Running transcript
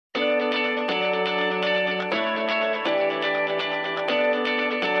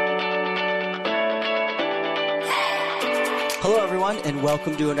everyone, and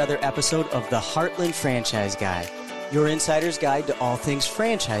welcome to another episode of the Heartland Franchise Guide, your insider's guide to all things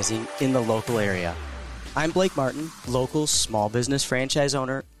franchising in the local area. I'm Blake Martin, local small business franchise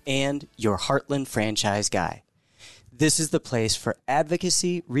owner and your Heartland Franchise Guy. This is the place for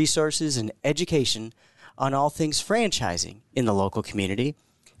advocacy, resources, and education on all things franchising in the local community,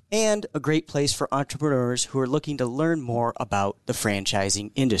 and a great place for entrepreneurs who are looking to learn more about the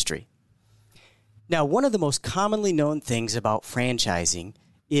franchising industry. Now, one of the most commonly known things about franchising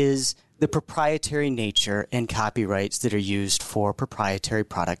is the proprietary nature and copyrights that are used for proprietary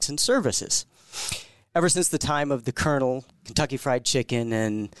products and services. Ever since the time of the Colonel, Kentucky Fried Chicken,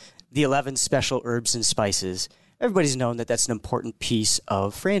 and the 11 special herbs and spices, everybody's known that that's an important piece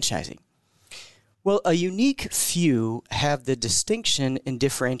of franchising. Well, a unique few have the distinction and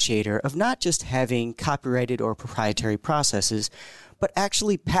differentiator of not just having copyrighted or proprietary processes, but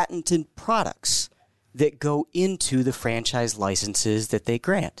actually patented products that go into the franchise licenses that they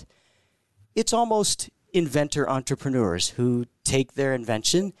grant. It's almost inventor entrepreneurs who take their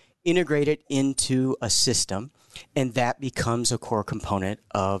invention, integrate it into a system, and that becomes a core component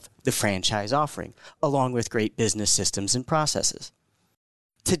of the franchise offering, along with great business systems and processes.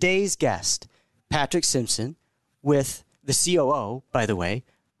 Today's guest, Patrick Simpson, with the COO, by the way,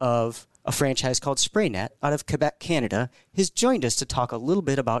 of a franchise called SprayNet out of Quebec, Canada, has joined us to talk a little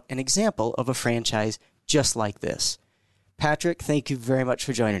bit about an example of a franchise just like this. Patrick, thank you very much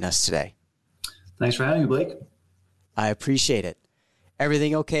for joining us today. Thanks for having me, Blake. I appreciate it.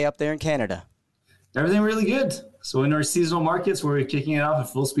 Everything okay up there in Canada? Everything really good. So in our seasonal markets, we're kicking it off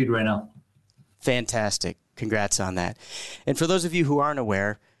at full speed right now. Fantastic. Congrats on that. And for those of you who aren't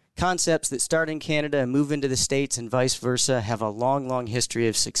aware, concepts that start in Canada and move into the States and vice versa have a long, long history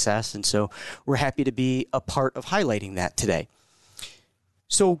of success. And so we're happy to be a part of highlighting that today.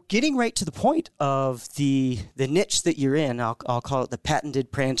 So getting right to the point of the niche that you're in, I'll call it the patented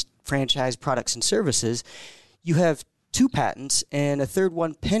franchise products and services, you have 2 patents and a third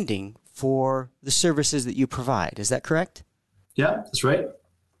one pending for the services that you provide. Is that correct? Yeah, that's right.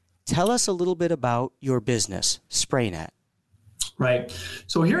 Tell us a little bit about your business, SprayNet. Right.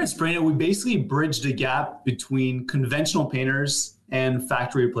 So here at SprayNet, we basically bridge the gap between conventional painters and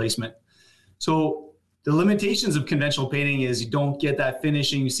factory replacement. So the limitations of conventional painting is you don't get that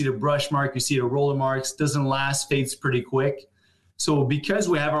finishing. You see the brush mark, you see the roller marks, doesn't last, fades pretty quick. So because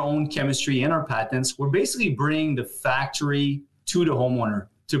we have our own chemistry and our patents, we're basically bringing the factory to the homeowner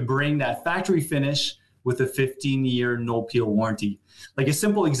to bring that factory finish with a 15-year no-peel warranty. Like a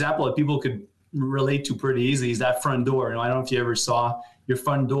simple example that people could relate to pretty easily is that front door. I don't know if you ever saw your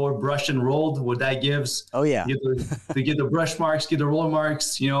front door brushed and rolled, what that gives. Oh, yeah. They get the brush marks, get the roller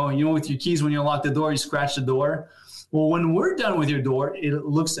marks. You know, with your keys, when you unlock the door, you scratch the door. Well, when we're done with your door, it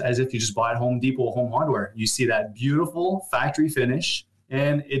looks as if you just bought Home Depot or Home Hardware. You see that beautiful factory finish,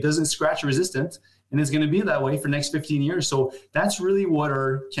 and it doesn't scratch resistant, and it's going to be that way for the next 15 years. So that's really what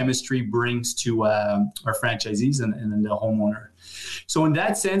our chemistry brings to our franchisees and the homeowner. So in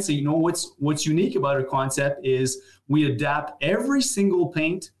that sense, what's unique about our concept is we adapt every single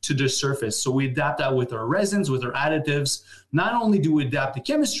paint to the surface. So we adapt that with our resins, with our additives. Not only do we adapt the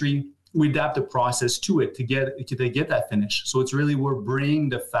chemistry, we adapt the process to it to get that finish. So it's really we're bringing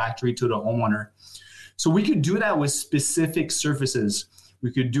the factory to the homeowner. So we could do that with specific surfaces.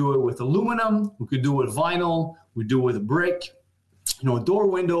 We could do it with aluminum. We could do it with vinyl. We do it with brick, door,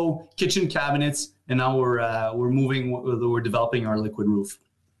 window, kitchen cabinets, and now we're developing our liquid roof.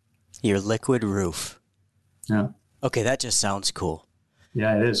 Your liquid roof. Yeah. Okay, that just sounds cool.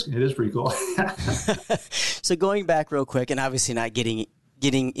 Yeah, it is. It is pretty cool. So going back real quick, and obviously not getting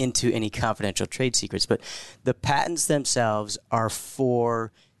into any confidential trade secrets, but the patents themselves are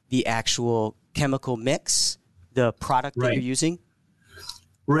for the actual chemical mix, the product that you're using?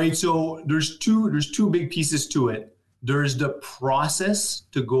 Right. So there's two big pieces to it. There's the process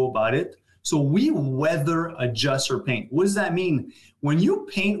to go about it. So we weather adjust our paint. What does that mean? When you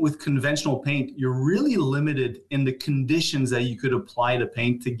paint with conventional paint, you're really limited in the conditions that you could apply to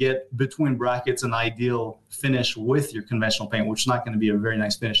paint to get between brackets an ideal finish with your conventional paint, which is not going to be a very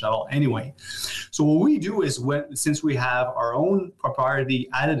nice finish at all anyway. So what we do is since we have our own proprietary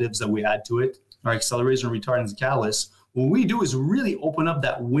additives that we add to it, our accelerators and retardants and catalysts, what we do is really open up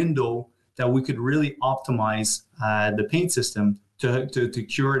that window that we could really optimize the paint system to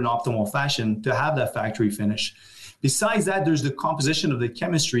cure in optimal fashion to have that factory finish. Besides that, there's the composition of the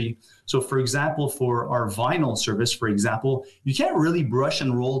chemistry. So for example, for our vinyl service, you can't really brush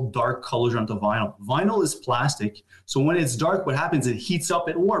and roll dark colors onto vinyl. Vinyl is plastic. So when it's dark, what happens? It heats up,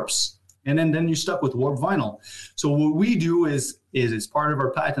 it warps. And then you're stuck with warped vinyl. So what we do is as part of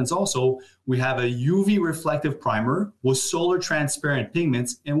our patents also, we have a UV reflective primer with solar transparent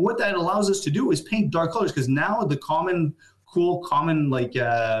pigments. And what that allows us to do is paint dark colors, because now the common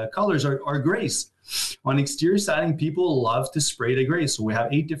colors are grays. On exterior siding, people love to spray the grays. So we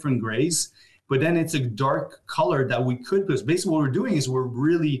have 8 different grays, but then it's a dark color that we could put. Basically what we're doing is we're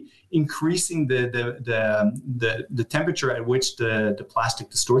really increasing the temperature at which the plastic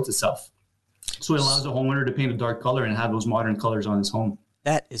distorts itself. So it allows the homeowner to paint a dark color and have those modern colors on his home.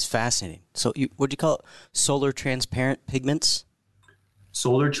 That is fascinating. So what do you call it? Solar transparent pigments?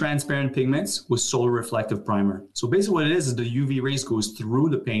 Solar transparent pigments with solar reflective primer. So basically what it is the UV rays goes through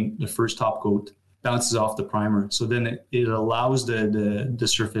the paint, the first top coat, bounces off the primer. So then it allows the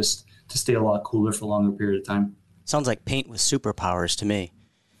surface to stay a lot cooler for a longer period of time. Sounds like paint with superpowers to me.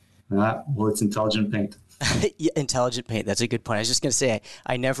 Well, it's intelligent paint. Yeah, intelligent paint. That's a good point. I was just going to say,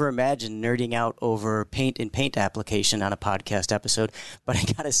 I never imagined nerding out over paint and paint application on a podcast episode, but I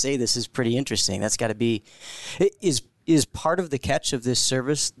got to say, this is pretty interesting. That's got to be, is part of the catch of this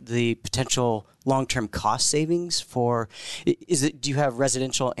service the potential long-term cost savings do you have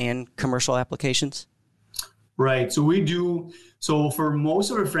residential and commercial applications? Right. So we do. So for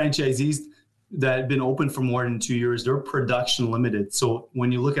most of our franchisees that have been open for more than 2 years, they're production limited. So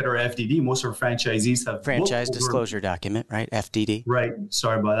when you look at our FDD, most of our franchisees have franchise disclosure document, right? FDD. Right.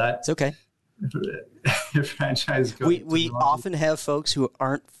 Sorry about that. It's okay. Franchise we often have folks who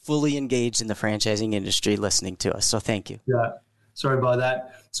aren't fully engaged in the franchising industry listening to us. So thank you. Yeah. Sorry about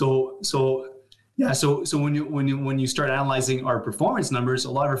that. So when you start analyzing our performance numbers,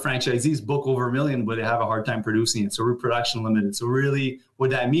 a lot of our franchisees book over $1 million, but they have a hard time producing it. So we're production limited. So really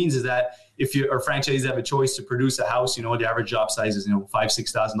what that means is that if our franchisees have a choice to produce a house, the average job size is,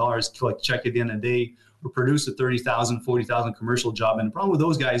 $5,000-$6,000, collect check at the end of the day, or produce a $30,000, $40,000 commercial job. And the problem with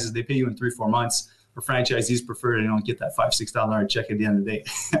those guys is they pay you in 3-4 months. Our franchisees prefer to get that $5,000-$6,000 check at the end of the day.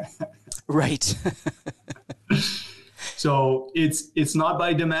 Right. So it's not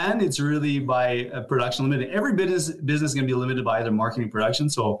by demand; it's really by production limited. Every business is going to be limited by either marketing, production.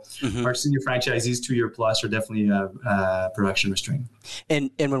 So our senior franchisees 2-year plus are definitely production restrained.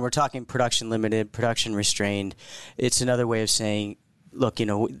 And when we're talking production limited, production restrained, it's another way of saying, look,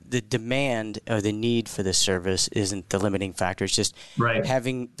 the demand or the need for this service isn't the limiting factor. It's just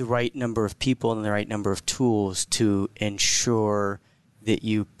having the right number of people and the right number of tools to ensure that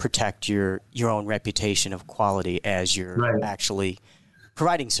you protect your own reputation of quality as you're actually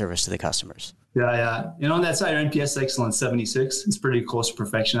providing service to the customers. Yeah. And on that side, our NPS excellence 76. It's pretty close to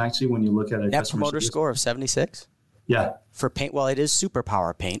perfection, actually, when you look at it. Net promoter score of 76? Yeah. For paint, well, it is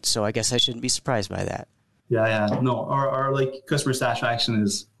superpower paint, so I guess I shouldn't be surprised by that. Yeah. No, our customer satisfaction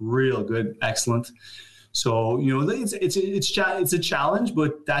is real good, excellent. So, it's a challenge,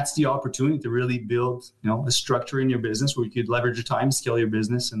 but that's the opportunity to really build, a structure in your business where you could leverage your time, scale your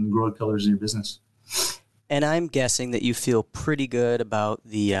business, and grow the pillars in your business. And I'm guessing that you feel pretty good about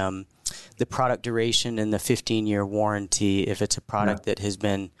the product duration and the 15-year warranty if it's a product that has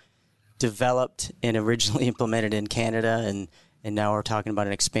been developed and originally implemented in Canada, and now we're talking about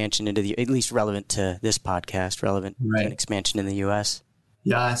an expansion into at least relevant to this podcast, relevant to an expansion in the U.S.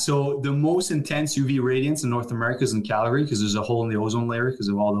 Yeah, so the most intense UV radiance in North America is in Calgary because there's a hole in the ozone layer because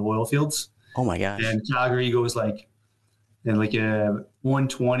of all the oil fields. Oh my gosh! And Calgary goes like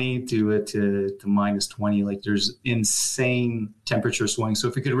 120 to minus 20. Like there's insane temperature swings. So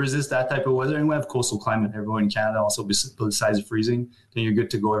if you could resist that type of weather, and we have coastal climate everywhere in Canada, also besides of freezing, then you're good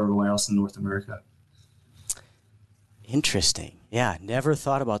to go everywhere else in North America. Interesting. Yeah, never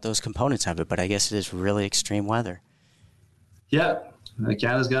thought about those components of it, but I guess it is really extreme weather. Yeah.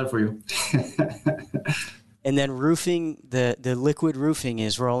 Canada's got it for you. And then roofing, the liquid roofing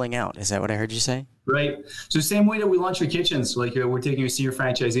is rolling out. Is that what I heard you say? Right. So same way that we launch our kitchens, we're taking our senior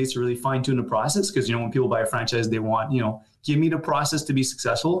franchisees to really fine tune the process because, when people buy a franchise, they want, give me the process to be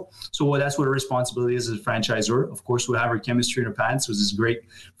successful. So that's what our responsibility is as a franchisor. Of course, we have our chemistry and our patents, which is great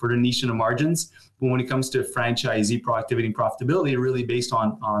for the niche and the margins. But when it comes to franchisee productivity and profitability, really based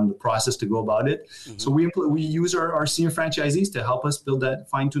on the process to go about it. Mm-hmm. So we use our senior franchisees to help us build that,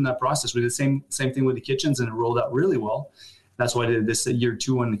 fine tune that process. We did the same thing with the kitchens, and it rolled out really well. That's why I did this year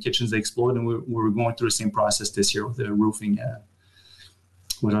 2 when the kitchens, they exploded, and we were going through the same process this year with the roofing,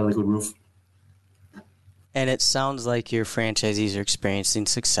 with our liquid roof. And it sounds like your franchisees are experiencing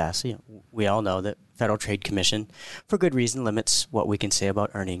success. We all know that Federal Trade Commission, for good reason, limits what we can say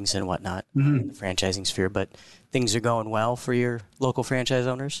about earnings and whatnot in the franchising sphere. But things are going well for your local franchise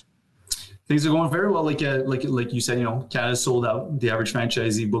owners? Things are going very well. Like you said, Canada sold out. The average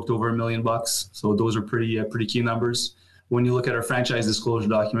franchisee booked over $1 million. So those are pretty key numbers. when you look at our franchise disclosure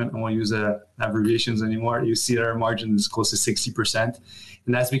document, I won't use abbreviations anymore, you see that our margin is close to 60%.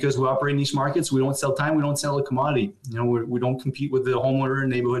 And that's because we operate in niche markets. We don't sell time. We don't sell a commodity. We don't compete with the homeowner,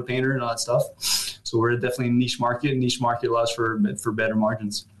 neighborhood painter, and all that stuff. So we're definitely a niche market. Niche market allows for better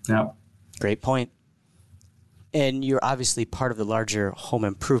margins. Yeah. Great point. And you're obviously part of the larger home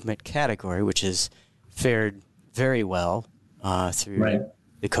improvement category, which has fared very well through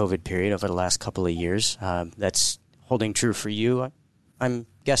the COVID period over the last couple of years. That's holding true for you, I'm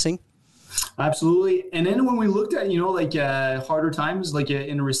guessing. Absolutely. And then when we looked at, harder times, like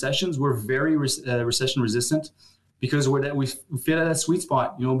in recessions, we're very recession resistant because we fit at that sweet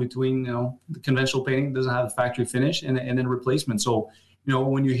spot, between, the conventional painting doesn't have a factory finish and then replacement. So,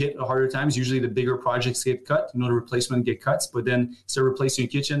 when you hit harder times, usually the bigger projects get cut, the replacement get cuts, but then instead of replacing your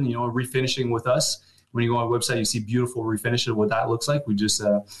kitchen, refinishing with us. When you go on our website, you see beautiful refinish of what that looks like. We just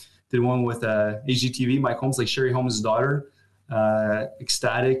did one with HGTV, Mike Holmes, like Sherry Holmes' daughter.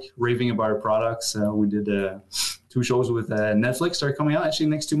 Ecstatic, raving about our products. We did 2 shows with Netflix are coming out actually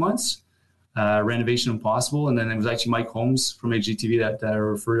next 2 months. Renovation Impossible, and then it was actually Mike Holmes from HGTV that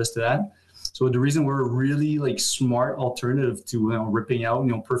referred us to that. So the reason we're a really smart alternative to ripping out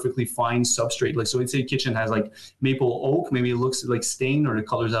perfectly fine substrate. So let's say a kitchen has maple oak, maybe it looks like stained or the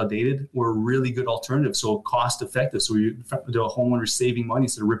color's outdated. We're a really good alternative, so cost effective. So the homeowner saving money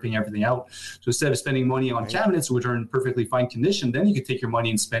instead of ripping everything out. So instead of spending money on cabinets which are in perfectly fine condition, then you could take your money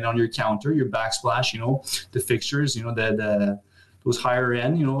and spend on your counter, your backsplash, the fixtures, those higher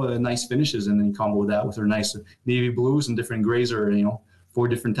end, nice finishes, and then combo that with our nice navy blues and different grays or 4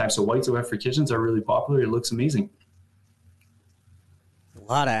 different types of whites that we have for kitchens are really popular. It looks amazing. A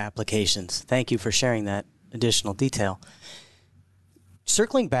lot of applications. Thank you for sharing that additional detail.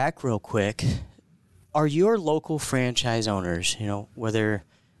 Circling back real quick, are your local franchise owners, whether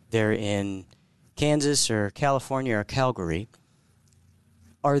they're in Kansas or California or Calgary,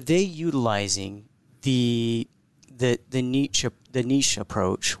 are they utilizing the niche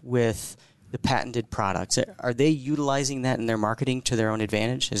approach with the patented products? Are they utilizing that in their marketing to their own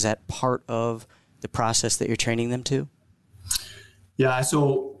advantage? Is that part of the process that you're training them to? Yeah,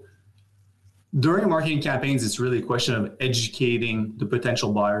 so during marketing campaigns, it's really a question of educating the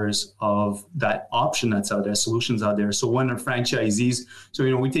potential buyers of that option that's out there, solutions out there. So when our franchisees,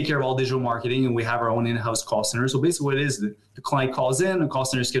 we take care of all digital marketing and we have our own in-house call center. So basically what it is, the client calls in, the call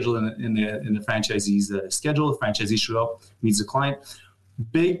center is scheduled in the franchisee's schedule. The franchisee shows up, meets the client.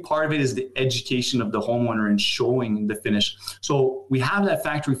 Big part of it is the education of the homeowner and showing the finish. So we have that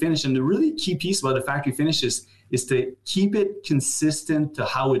factory finish, and the really key piece about the factory finish is to keep it consistent to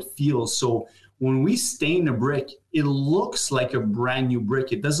how it feels. So when we stain a brick, it looks like a brand new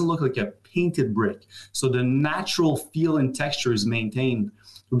brick. It doesn't look like a painted brick. So the natural feel and texture is maintained.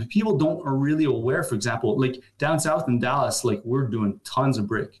 But people are really aware, for example, like down south in Dallas, we're doing tons of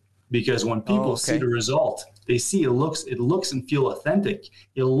brick. Because when people see the result, they see it looks and feel authentic.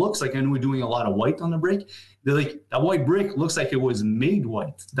 It looks like, I know we're doing a lot of white on the brick. They're like, that white brick looks like it was made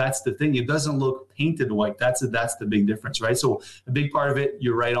white. That's the thing. It doesn't look painted white. That's the big difference, right? So a big part of it,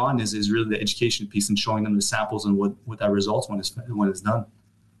 you're right on, is really the education piece and showing them the samples and what that results when it's done.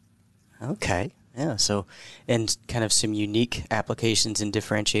 Okay. Yeah. So, and kind of some unique applications and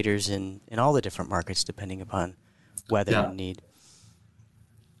differentiators in all the different markets, depending upon weather and need.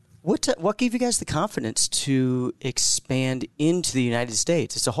 What gave you guys the confidence to expand into the United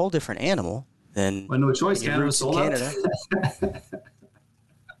States? It's a whole different animal than no choice. Canada sold out.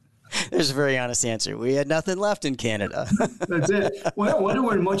 There's a very honest answer. We had nothing left in Canada. That's it. Well, whether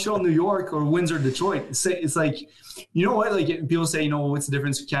we're in Montreal, New York, or Windsor, Detroit, it's like, people say, what's the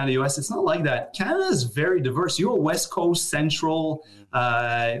difference between Canada and US? It's not like that. Canada is very diverse. You go West Coast, Central,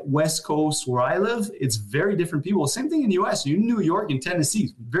 West Coast, where I live, it's very different people. Same thing in the US. You New York and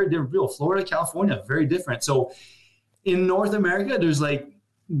Tennessee, very different people. Florida, California, very different. So in North America,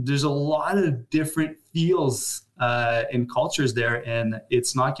 there's a lot of different feels and cultures there, and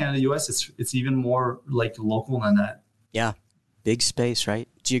it's not Canada, US. It's even more local than that. Yeah, big space, right?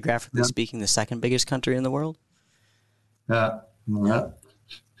 Geographically speaking, the second biggest country in the world. Yeah.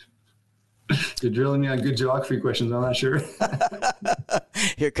 You're drilling me on good geography questions. I'm not sure.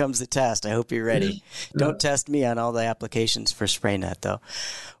 Here comes the test. I hope you're ready. Don't test me on all the applications for SprayNet, though.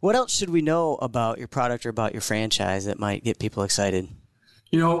 What else should we know about your product or about your franchise that might get people excited?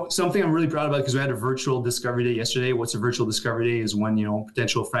 Something I'm really proud about, because we had a virtual discovery day yesterday. What's a virtual discovery day is when,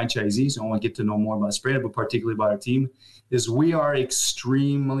 potential franchisees want to get to know more about SprayNet, but particularly about our team, is we are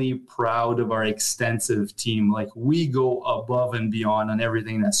extremely proud of our extensive team. Like, we go above and beyond on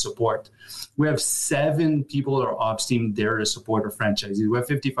everything that support. We have 7 people that are ops team there to support our franchisees. We have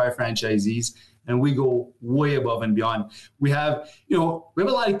 55 franchisees, and we go way above and beyond. We have a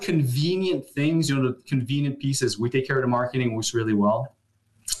lot of convenient things, the convenient pieces. We take care of the marketing, works really well.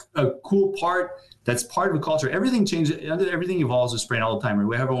 A cool part that's part of the culture. Everything changes. Everything evolves with SprayNet all the time. Right?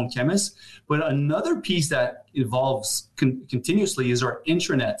 We have our own chemists, but another piece that evolves continuously is our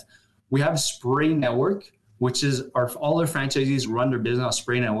intranet. We have Spray Network, which is all our franchisees run their business on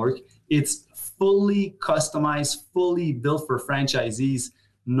Spray Network. It's fully customized, fully built for franchisees.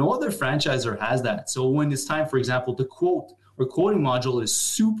 No other franchisor has that. So when it's time, for example, to quote, our quoting module is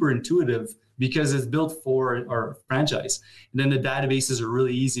super intuitive, because it's built for our franchise. And then the databases are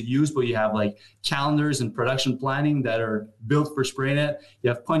really easy to use, but you have like calendars and production planning that are built for SprayNet.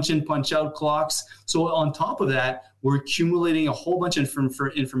 You have punch in, punch out clocks. So on top of that, we're accumulating a whole bunch of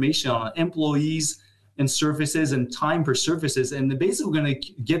information on employees and surfaces and time per surfaces. And basically we're going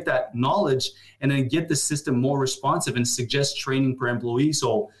to get that knowledge and then get the system more responsive and suggest training per employee.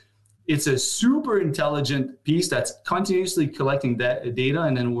 So it's a super intelligent piece that's continuously collecting that data,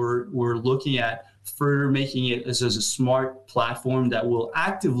 and then we're looking at further making it as a smart platform that will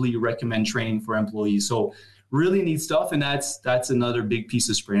actively recommend training for employees. So really neat stuff, and that's another big piece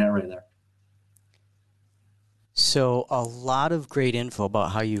of SprayNet right there. So a lot of great info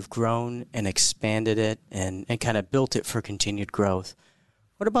about how you've grown and expanded it and kind of built it for continued growth.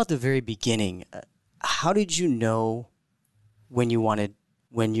 What about the very beginning? How did you know when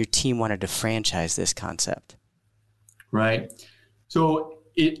your team wanted to franchise this concept? Right. So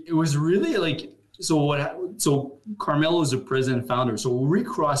it was really like, so Carmelo is the president and founder. So we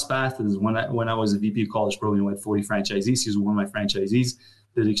crossed paths when I was a VP of college program. We had 40 franchisees. He was one of my franchisees,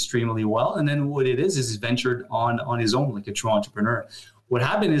 did extremely well. And then what it is he's ventured on his own, like a true entrepreneur. What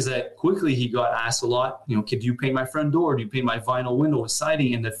happened is that quickly he got asked a lot, could you paint my front door? Do you paint my vinyl window with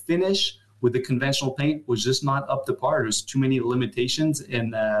siding? And the finish with the conventional paint was just not up to par. There's too many limitations,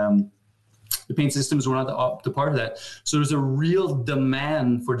 and the paint systems were not up to par of that. So there's a real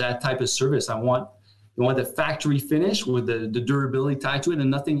demand for that type of service. I want the factory finish with the durability tied to it,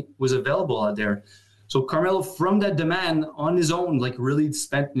 and nothing was available out there. So Carmelo, from that demand on his own, like really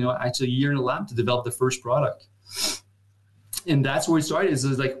spent actually a year in the lab to develop the first product. And that's where it started.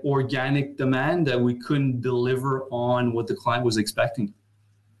 Is like organic demand that we couldn't deliver on what the client was expecting.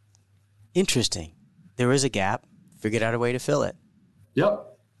 Interesting. There was a gap, figured out a way to fill it.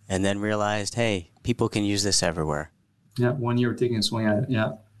 Yep. And then realized, hey, people can use this everywhere. Yeah, 1 year taking a swing at it,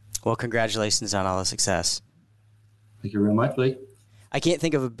 yeah. Well, congratulations on all the success. Thank you very much, Blake. I can't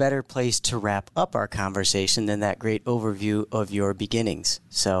think of a better place to wrap up our conversation than that great overview of your beginnings.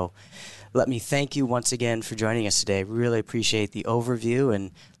 So let me thank you once again for joining us today. We really appreciate the overview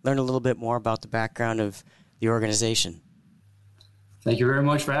and learn a little bit more about the background of the organization. Thank you very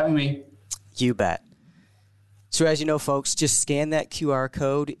much for having me. You bet. So as you know, folks, just scan that QR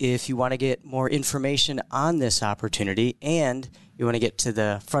code if you want to get more information on this opportunity and you want to get to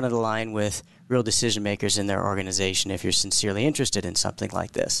the front of the line with real decision makers in their organization if you're sincerely interested in something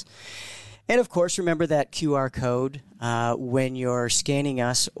like this. And of course, remember that QR code when you're scanning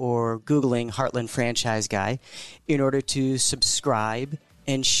us or Googling Heartland Franchise Guy in order to subscribe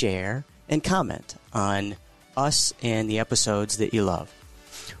and share and comment on us and the episodes that you love.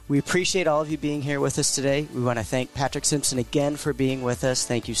 We appreciate all of you being here with us today. We want to thank Patrick Simpson again for being with us.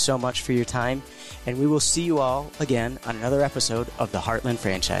 Thank you so much for your time. And we will see you all again on another episode of the Heartland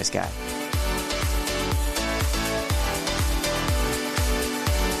Franchise Guy.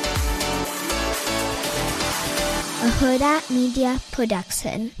 A Huda Media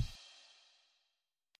Production.